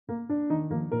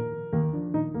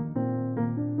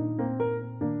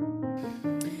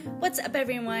What's up,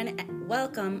 everyone?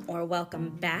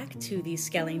 Welcome back to the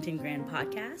Skellington Grand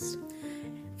Podcast.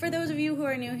 For those of you who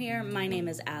are new here, my name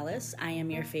is Alice. I am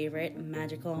your favorite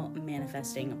magical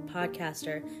manifesting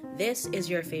podcaster. This is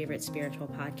your favorite spiritual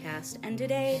podcast, and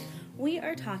today we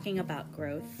are talking about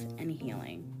growth and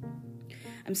healing.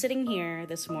 I'm sitting here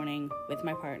this morning with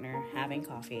my partner having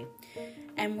coffee,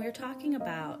 and we're talking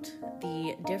about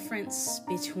the difference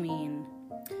between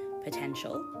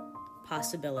potential,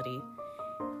 possibility,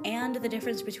 and the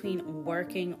difference between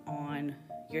working on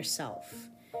yourself,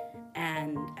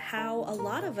 and how a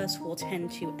lot of us will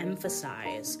tend to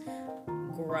emphasize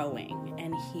growing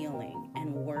and healing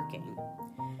and working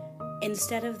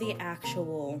instead of the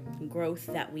actual growth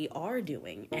that we are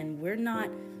doing. And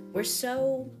we're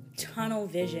so tunnel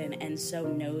vision and so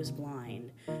nose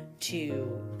blind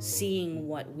to seeing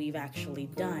what we've actually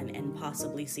done and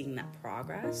possibly seeing that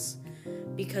progress,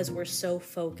 because we're so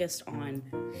focused on,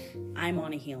 I'm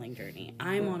on a healing journey,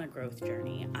 I'm on a growth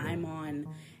journey, I'm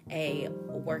on a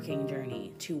working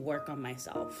journey to work on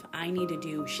myself. I need to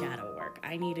do shadow work.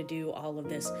 I need to do all of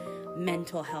this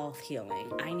mental health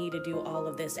healing. I need to do all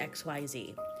of this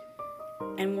XYZ.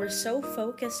 And we're so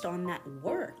focused on that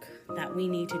work that we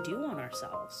need to do on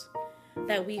ourselves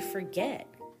that we forget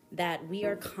that we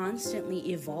are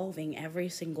constantly evolving every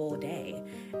single day.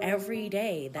 Every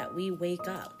day that we wake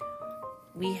up,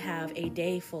 we have a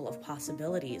day full of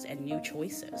possibilities and new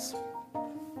choices.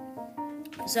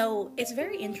 So it's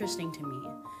very interesting to me.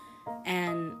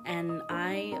 And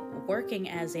I, working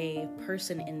as a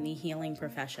person in the healing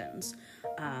professions,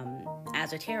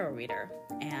 as a tarot reader,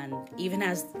 and even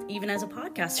as a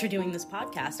podcaster doing this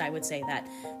podcast, I would say that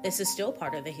this is still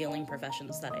part of the healing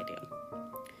professions that I do.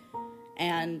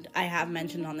 And I have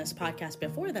mentioned on this podcast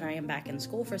before that I am back in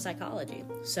school for psychology.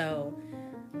 So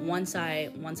once I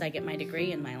get my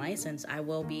degree and my license, I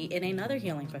will be in another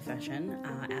healing profession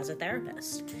as a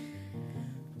therapist.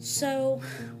 So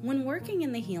when working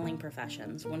in the healing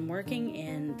professions, when working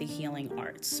in the healing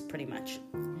arts, pretty much,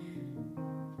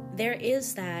 there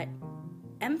is that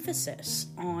emphasis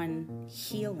on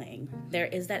healing. There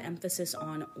is that emphasis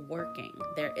on working.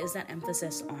 There is that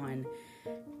emphasis on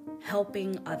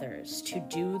helping others to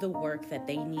do the work that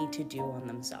they need to do on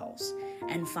themselves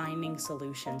and finding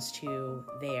solutions to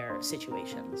their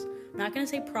situations. I'm not going to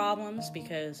say problems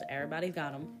because everybody's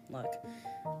got them. Look,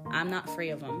 I'm not free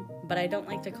of them, but I don't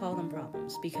like to call them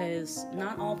problems because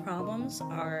not all problems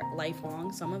are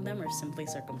lifelong. Some of them are simply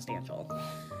circumstantial.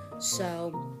 So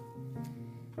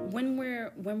when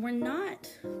we're not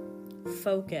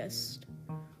focused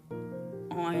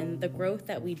on the growth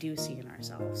that we do see in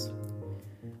ourselves,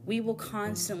 we will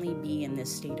constantly be in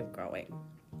this state of growing.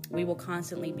 We will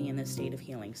constantly be in this state of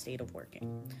healing, state of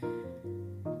working.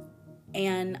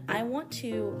 And I want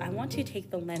to take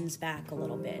the lens back a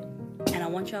little bit, and I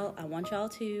want y'all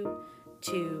to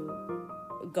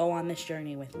go on this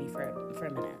journey with me for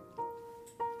a minute.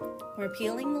 We're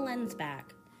peeling the lens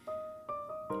back,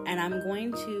 and I'm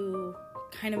going to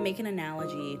kind of make an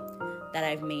analogy that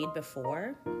I've made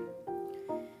before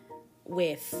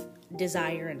with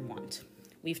desire and want.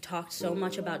 We've talked so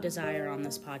much about desire on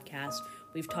this podcast.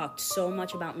 We've talked so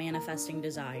much about manifesting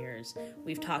desires.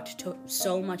 We've talked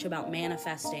so much about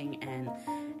manifesting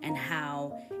and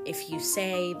how if you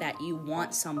say that you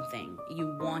want something,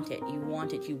 you want it,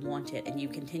 and you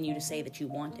continue to say that you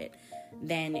want it,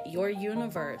 then your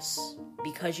universe,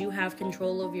 because you have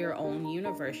control of your own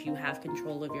universe, you have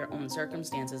control of your own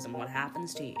circumstances and what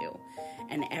happens to you.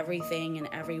 And everything and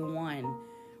everyone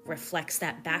reflects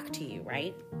that back to you,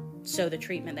 right? So the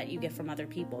treatment that you get from other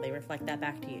people, they reflect that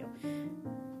back to you.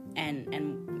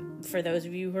 And for those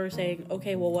of you who are saying,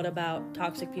 okay, well, what about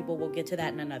toxic people? We'll get to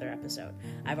that in another episode.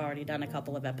 I've already done a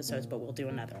couple of episodes, but we'll do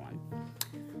another one.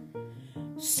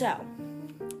 So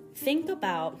think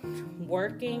about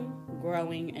working,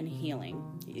 growing, and healing.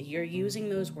 You're using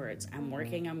those words. I'm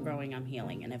working, I'm growing, I'm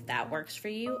healing. And if that works for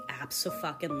you,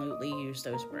 abso-fucking-lutely use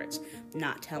those words.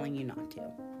 Not telling you not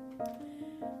to.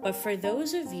 But for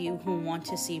those of you who want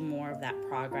to see more of that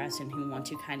progress and who want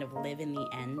to kind of live in the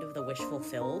end of the wish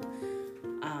fulfilled,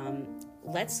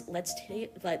 let's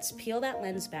peel that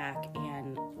lens back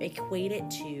and equate it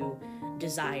to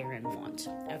desire and want.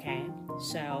 Okay,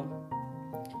 so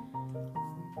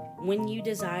when you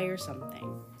desire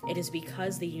something, it is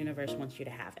because the universe wants you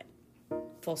to have it.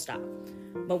 Full stop.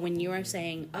 But when you are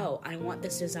saying, oh, I want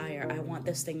this desire, I want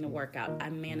this thing to work out,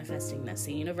 I'm manifesting this,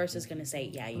 the universe is going to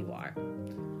say, yeah, you are.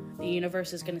 The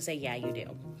universe is going to say, yeah, you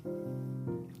do.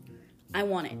 I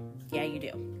want it. Yeah, you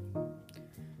do.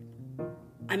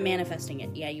 I'm manifesting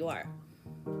it. Yeah, you are.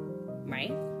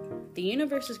 Right? The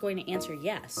universe is going to answer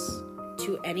yes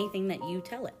to anything that you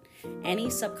tell it. Any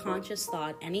subconscious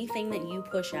thought, anything that you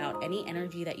push out, any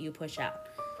energy that you push out,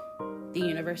 the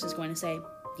universe is going to say,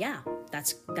 yeah,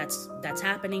 that's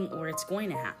happening, or it's going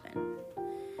to happen.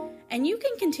 And you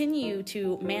can continue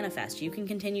to manifest. You can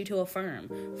continue to affirm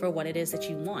for what it is that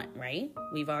you want, right?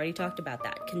 We've already talked about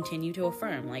that. Continue to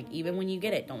affirm. Like, even when you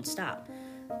get it, don't stop.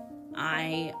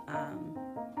 I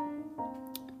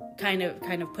kind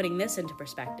of putting this into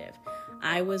perspective.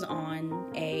 I was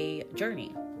on a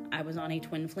journey. I was on a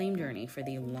twin flame journey for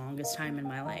the longest time in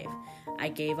my life. I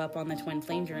gave up on the twin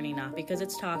flame journey, not because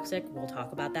it's toxic. We'll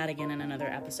talk about that again in another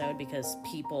episode, because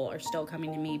people are still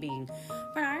coming to me being,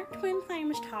 but aren't twin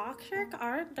flames toxic?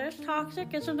 Aren't this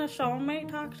toxic? Isn't a soulmate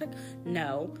toxic?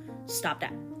 No. Stop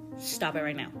that. Stop it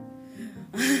right now.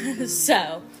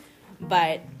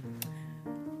 But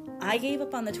I gave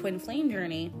up on the twin flame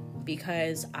journey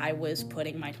because I was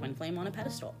putting my twin flame on a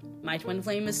pedestal. My twin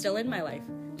flame is still in my life.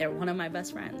 They're one of my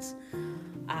best friends.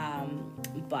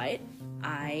 But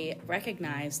I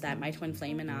recognize that my twin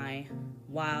flame and I,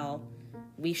 while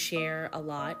we share a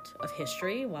lot of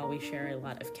history, while we share a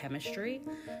lot of chemistry,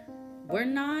 we're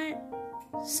not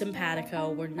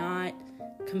simpatico, we're not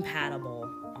compatible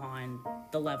on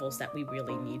the levels that we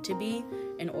really need to be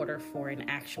in order for an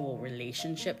actual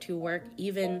relationship to work.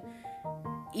 Even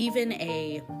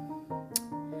a,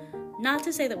 not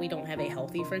to say that we don't have a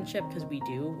healthy friendship, because we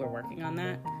do, we're working on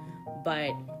that,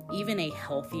 but even a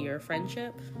healthier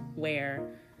friendship where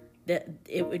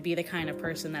it would be the kind of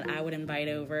person that I would invite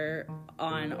over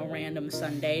on a random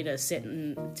Sunday to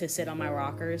sit on my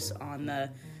rockers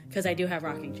because I do have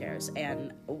rocking chairs,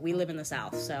 and we live in the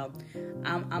South, so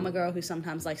I'm a girl who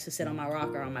sometimes likes to sit on my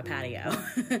rocker on my patio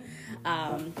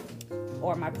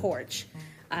or my porch.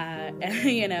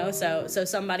 So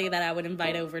somebody that I would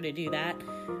invite over to do that,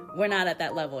 we're not at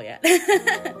that level yet.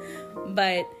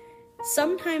 But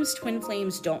sometimes twin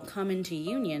flames don't come into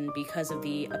union because of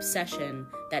the obsession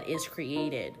that is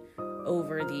created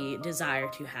over the desire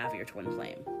to have your twin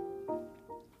flame.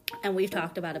 And we've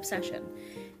talked about obsession.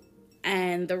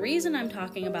 And the reason I'm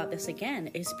talking about this again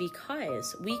is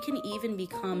because we can even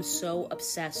become so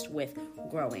obsessed with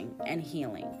growing and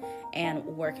healing and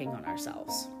working on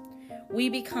ourselves. We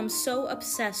become so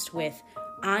obsessed with,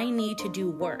 I need to do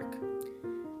work.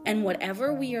 And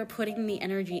whatever we are putting the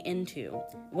energy into,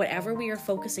 whatever we are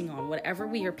focusing on, whatever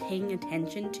we are paying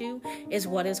attention to is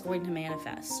what is going to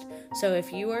manifest. So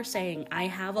if you are saying, I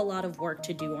have a lot of work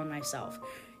to do on myself,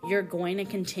 you're going to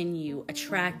continue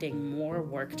attracting more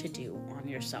work to do on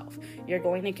yourself. You're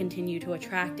going to continue to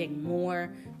attracting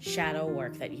more shadow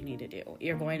work that you need to do.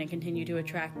 You're going to continue to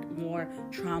attract more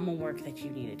trauma work that you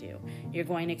need to do. You're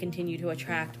going to continue to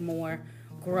attract more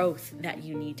growth that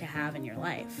you need to have in your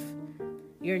life.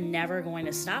 You're never going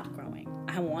to stop growing.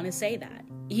 I want to say that.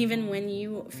 Even when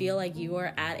you feel like you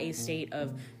are at a state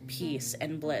of peace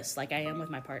and bliss, like I am with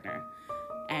my partner,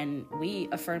 and we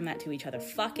affirm that to each other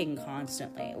fucking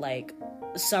constantly. Like,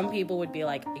 some people would be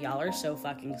like, y'all are so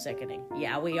fucking sickening.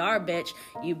 Yeah, we are, bitch.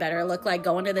 You better look like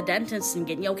going to the dentist and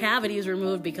getting your cavities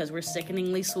removed because we're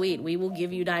sickeningly sweet. We will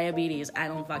give you diabetes. I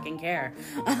don't fucking care.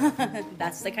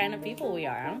 That's the kind of people we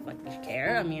are. I don't fucking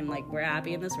care. I mean, like, we're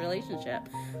happy in this relationship.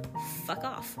 Fuck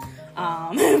off.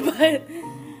 But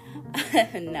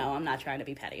no, I'm not trying to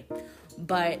be petty.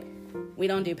 But we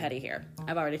don't do petty here.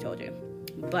 I've already told you.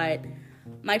 But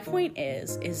my point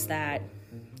is that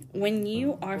when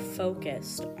you are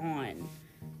focused on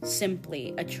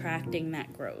simply attracting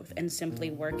that growth and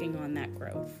simply working on that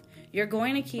growth, you're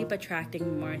going to keep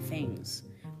attracting more things.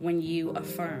 When you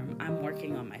affirm, I'm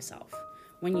working on myself.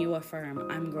 When you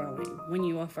affirm, I'm growing. When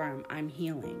you affirm, I'm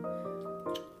healing.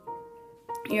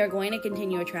 You're going to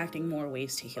continue attracting more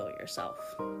ways to heal yourself.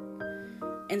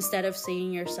 Instead of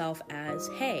seeing yourself as,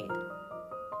 hey,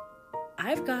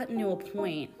 I've gotten to a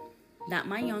point that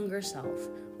my younger self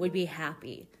would be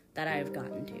happy that I've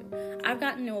gotten to. I've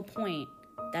gotten to a point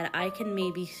that I can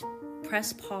maybe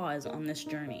press pause on this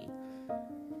journey.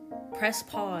 Press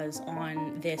pause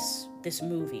on this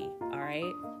movie, all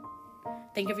right?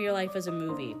 Think of your life as a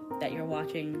movie that you're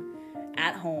watching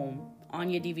at home on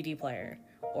your DVD player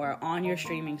or on your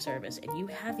streaming service, and you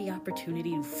have the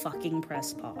opportunity to fucking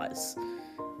press pause.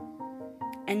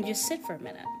 And just sit for a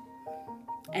minute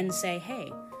and say,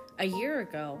 hey, a year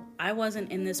ago, I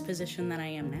wasn't in this position that I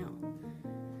am now.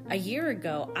 A year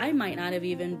ago, I might not have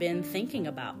even been thinking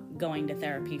about going to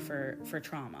therapy for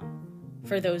trauma.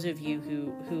 For those of you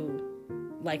who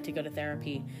like to go to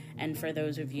therapy, and for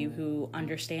those of you who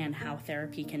understand how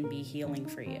therapy can be healing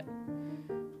for you.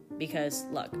 Because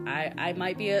look, I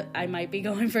might be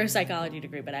going for a psychology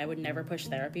degree, but I would never push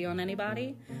therapy on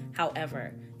anybody.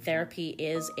 However, therapy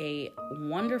is a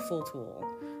wonderful tool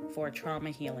for trauma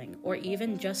healing, or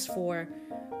even just for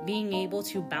being able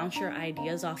to bounce your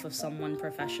ideas off of someone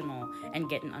professional and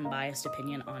get an unbiased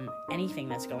opinion on anything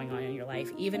that's going on in your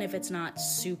life, even if it's not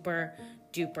super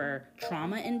duper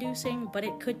trauma inducing, but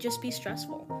it could just be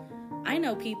stressful. I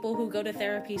know people who go to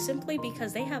therapy simply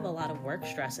because they have a lot of work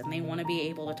stress and they want to be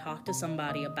able to talk to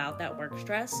somebody about that work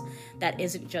stress that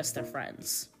isn't just their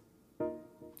friends.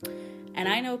 And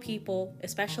I know people,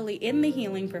 especially in the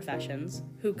healing professions,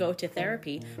 who go to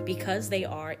therapy because they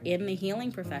are in the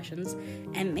healing professions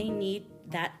and they need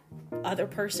that other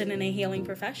person in a healing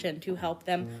profession to help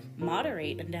them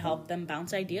moderate and to help them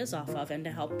bounce ideas off of and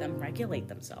to help them regulate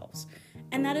themselves.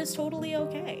 And that is totally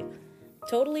okay.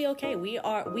 Totally okay. We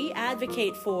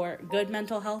advocate for good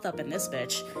mental health up in this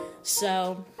bitch.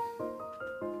 So,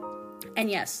 and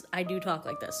yes, I do talk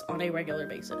like this on a regular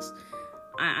basis.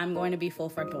 I'm going to be full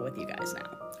frontal with you guys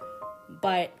now.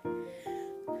 But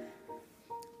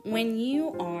when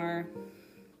you are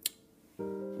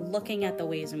looking at the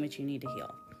ways in which you need to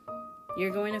heal,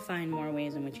 you're going to find more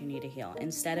ways in which you need to heal.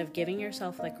 Instead of giving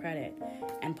yourself the credit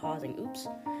and pausing, oops,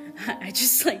 I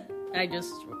just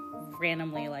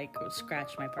randomly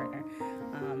scratched my partner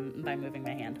by moving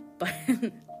my hand. But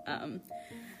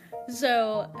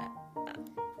so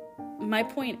my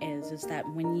point is that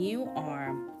when you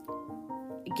are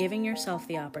giving yourself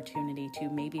the opportunity to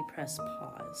maybe press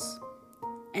pause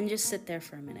and just sit there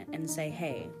for a minute and say,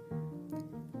 hey,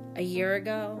 a year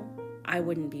ago, I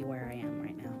wouldn't be where I am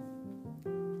right now.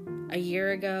 A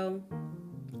year ago,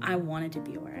 I wanted to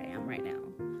be where I am right now.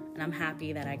 And I'm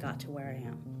happy that I got to where I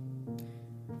am.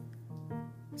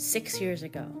 6 years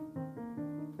ago,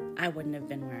 I wouldn't have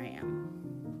been where I am.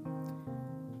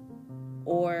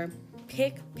 Or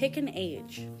pick an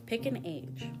age. Pick an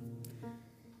age.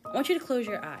 I want you to close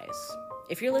your eyes.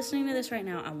 If you're listening to this right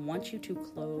now, I want you to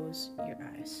close your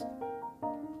eyes.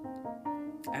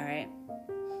 All right?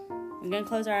 We're going to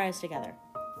close our eyes together.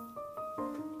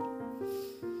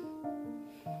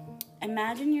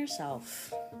 Imagine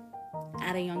yourself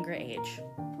at a younger age.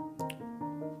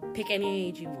 Pick any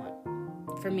age you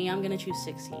want. For me, I'm going to choose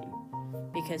 16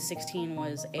 because 16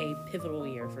 was a pivotal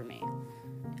year for me.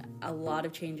 A lot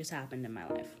of changes happened in my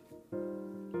life.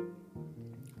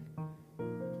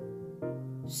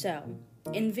 So,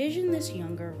 envision this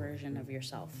younger version of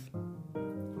yourself.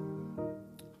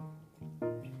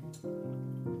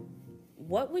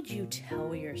 What would you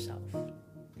tell yourself?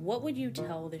 What would you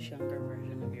tell this younger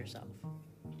version of yourself?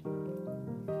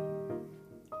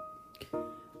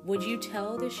 Would you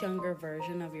tell this younger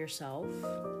version of yourself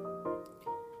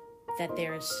that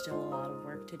there is still a lot of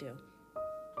work to do?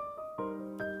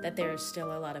 That there is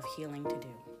still a lot of healing to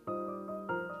do?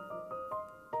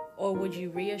 Or would you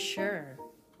reassure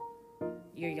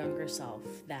your younger self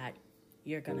that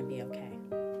you're going to be okay?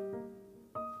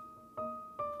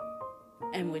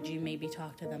 And would you maybe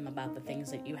talk to them about the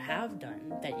things that you have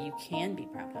done that you can be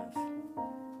proud of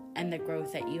and the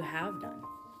growth that you have done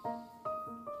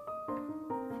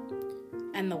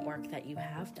and the work that you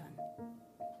have done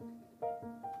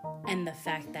and the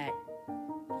fact that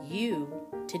you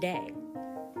today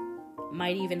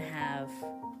might even have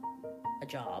a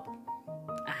job,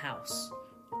 a house,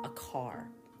 a car,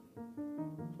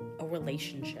 a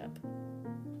relationship,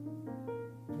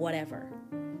 whatever,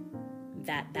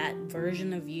 that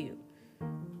version of you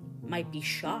might be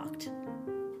shocked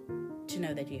to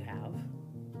know that you have,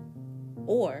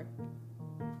 or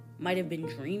might have been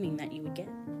dreaming that you would get.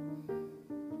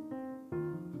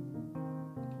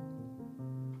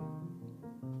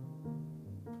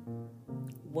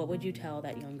 What would you tell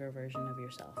that younger version of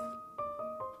yourself?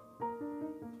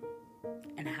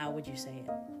 And how would you say it?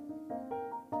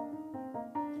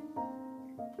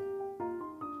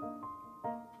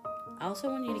 I also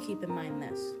want you to keep in mind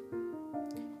this.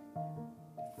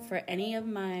 For any of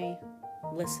my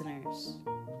listeners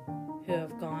who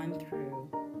have gone through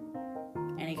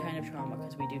any kind of trauma,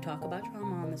 because we do talk about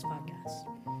trauma on this podcast.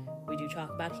 We do talk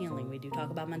about healing. We do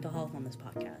talk about mental health on this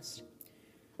podcast.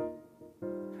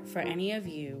 For any of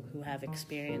you who have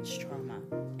experienced trauma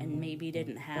and maybe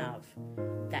didn't have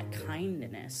that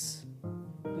kindness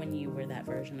when you were that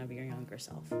version of your younger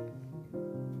self,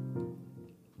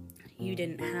 you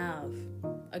didn't have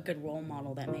a good role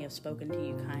model that may have spoken to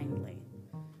you kindly.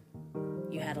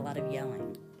 You had a lot of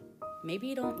yelling. Maybe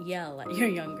you don't yell at your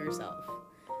younger self.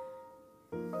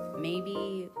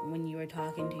 Maybe when you were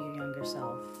talking to your younger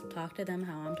self, talk to them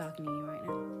how I'm talking to you right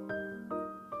now.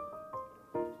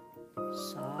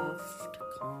 Soft,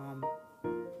 calm.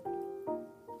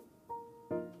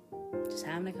 Just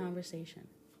having a conversation.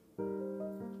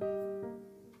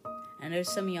 I know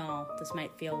some of y'all, this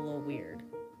might feel a little weird.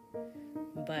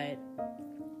 but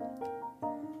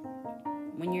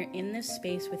when you're in this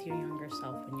space with your younger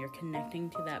self, when you're connecting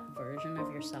to that version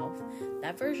of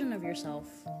yourself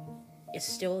is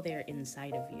still there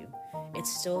inside of you. It's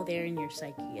still there in your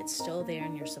psyche. It's still there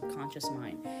in your subconscious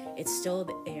mind. It's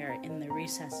still there in the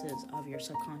recesses of your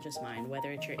subconscious mind,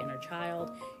 whether it's your inner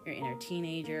child, your inner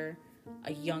teenager,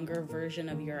 a younger version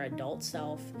of your adult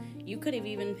self. You could have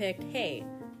even picked, hey,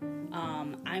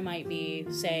 I might be,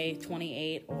 say,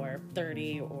 28 or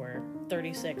 30 or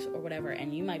 36 or whatever,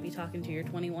 and you might be talking to your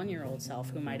 21-year-old self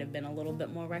who might have been a little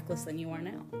bit more reckless than you are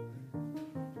now.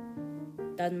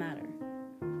 Doesn't matter.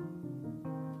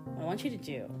 What I want you to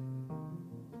do,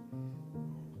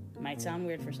 might sound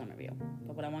weird for some of you,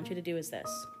 but what I want you to do is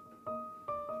this.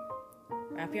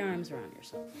 Wrap your arms around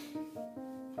yourself.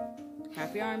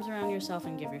 Wrap your arms around yourself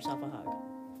and give yourself a hug.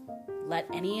 Let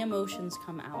any emotions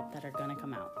come out that are going to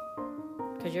come out.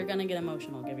 Because you're going to get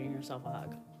emotional giving yourself a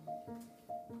hug.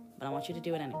 But I want you to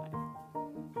do it anyway.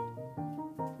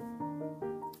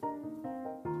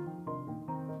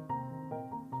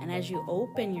 And as you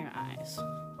open your eyes,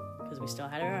 because we still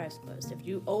had our eyes closed, if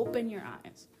you open your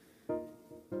eyes,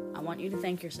 I want you to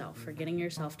thank yourself for getting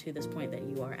yourself to this point that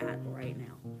you are at right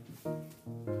now.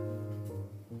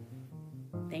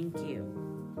 Thank you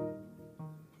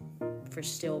for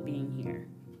still being here.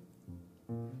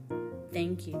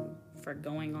 Thank you for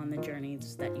going on the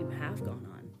journeys that you have gone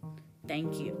on.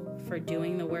 Thank you for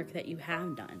doing the work that you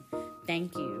have done.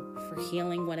 Thank you for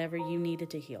healing whatever you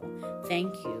needed to heal.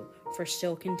 Thank you for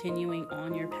still continuing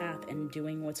on your path and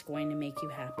doing what's going to make you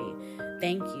happy.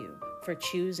 Thank you for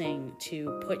choosing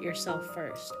to put yourself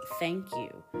first. Thank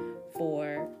you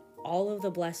for all of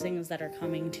the blessings that are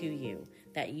coming to you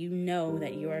that you know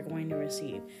that you are going to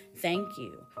receive. Thank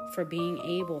you for being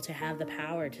able to have the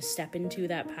power to step into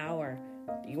that power,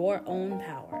 your own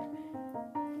power.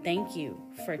 Thank you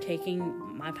for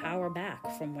taking my power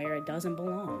back from where it doesn't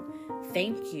belong.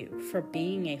 Thank you for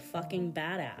being a fucking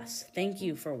badass. Thank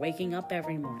you for waking up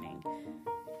every morning.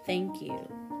 Thank you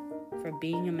for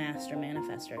being a master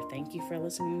manifester. Thank you for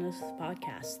listening to this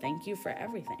podcast. Thank you for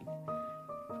everything.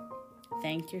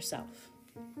 Thank yourself.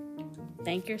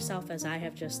 Thank yourself as I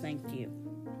have just thanked you.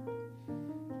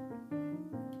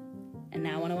 And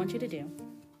now what I want you to do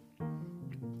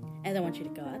is I want you to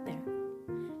go out there,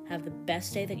 have the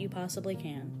best day that you possibly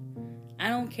can. I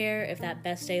don't care if that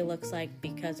best day looks like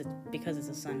because it's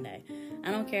a Sunday. I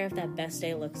don't care if that best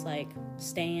day looks like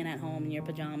staying at home in your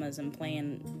pajamas and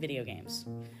playing video games,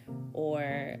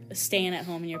 or staying at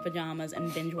home in your pajamas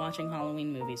and binge watching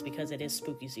Halloween movies because it is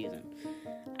spooky season.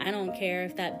 I don't care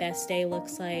if that best day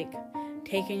looks like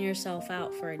taking yourself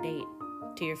out for a date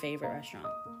to your favorite restaurant.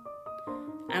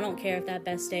 I don't care if that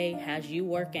best day has you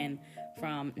working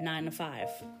from 9 to 5,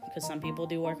 because some people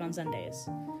do work on Sundays.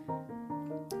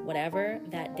 Whatever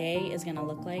that day is going to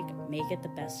look like, make it the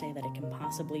best day that it can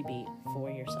possibly be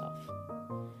for yourself.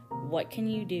 What can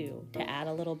you do to add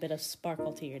a little bit of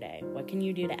sparkle to your day? What can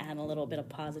you do to add a little bit of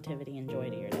positivity and joy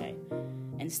to your day?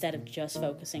 Instead of just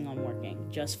focusing on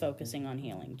working, just focusing on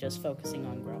healing, just focusing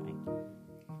on growing.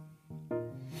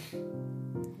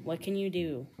 What can you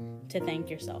do to thank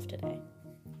yourself today?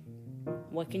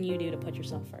 What can you do to put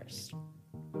yourself first?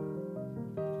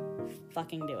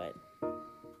 Fucking do it.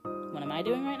 What am I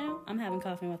doing right now? I'm having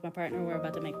coffee with my partner. We're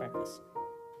about to make breakfast.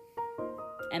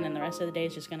 And then the rest of the day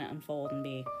is just going to unfold and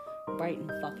be bright and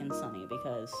fucking sunny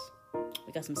because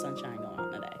we got some sunshine going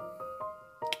on today.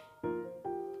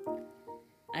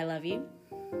 I love you.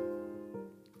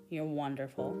 You're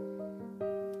wonderful.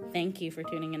 Thank you for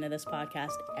tuning into this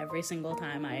podcast every single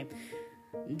time I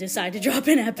decide to drop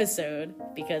an episode,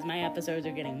 because my episodes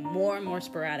are getting more and more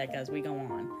sporadic as we go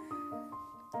on.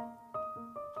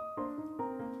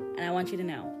 And I want you to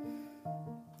know,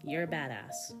 you're a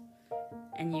badass,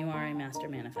 and you are a master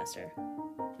manifester.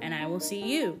 And I will see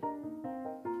you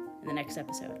in the next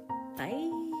episode. Bye.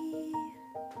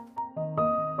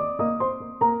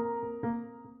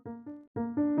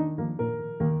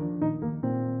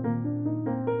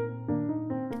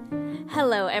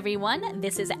 Hello, everyone.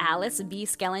 This is Alice B.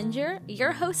 Skellinger,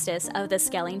 your hostess of the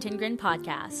Skellington Grin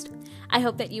podcast. I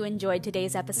hope that you enjoyed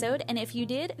today's episode, and if you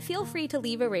did, feel free to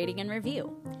leave a rating and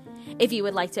review. If you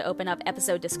would like to open up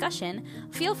episode discussion,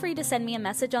 feel free to send me a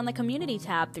message on the community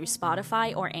tab through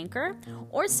Spotify or Anchor,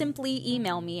 or simply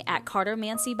email me at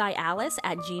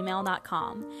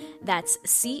cartomancybyalice@gmail.com. That's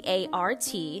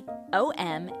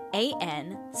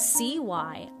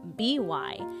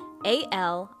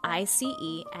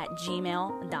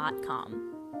cartomancybyalice@gmail.com.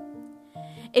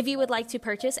 If you would like to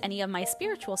purchase any of my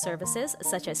spiritual services,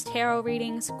 such as tarot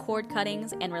readings, cord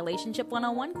cuttings, and relationship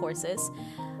 101 courses,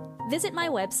 Visit my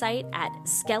website at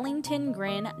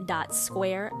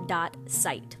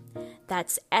skellingtongrin.square.site.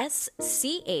 That's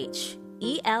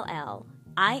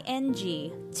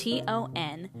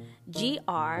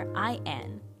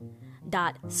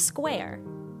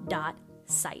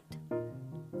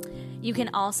You can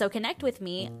also connect with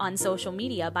me on social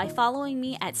media by following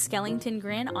me at Skellington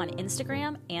Grin on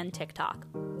Instagram and TikTok.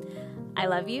 I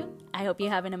love you. I hope you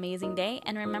have an amazing day.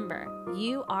 And remember,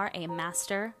 you are a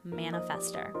master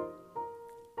manifester.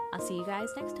 I'll see you guys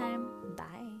next time.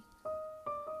 Bye.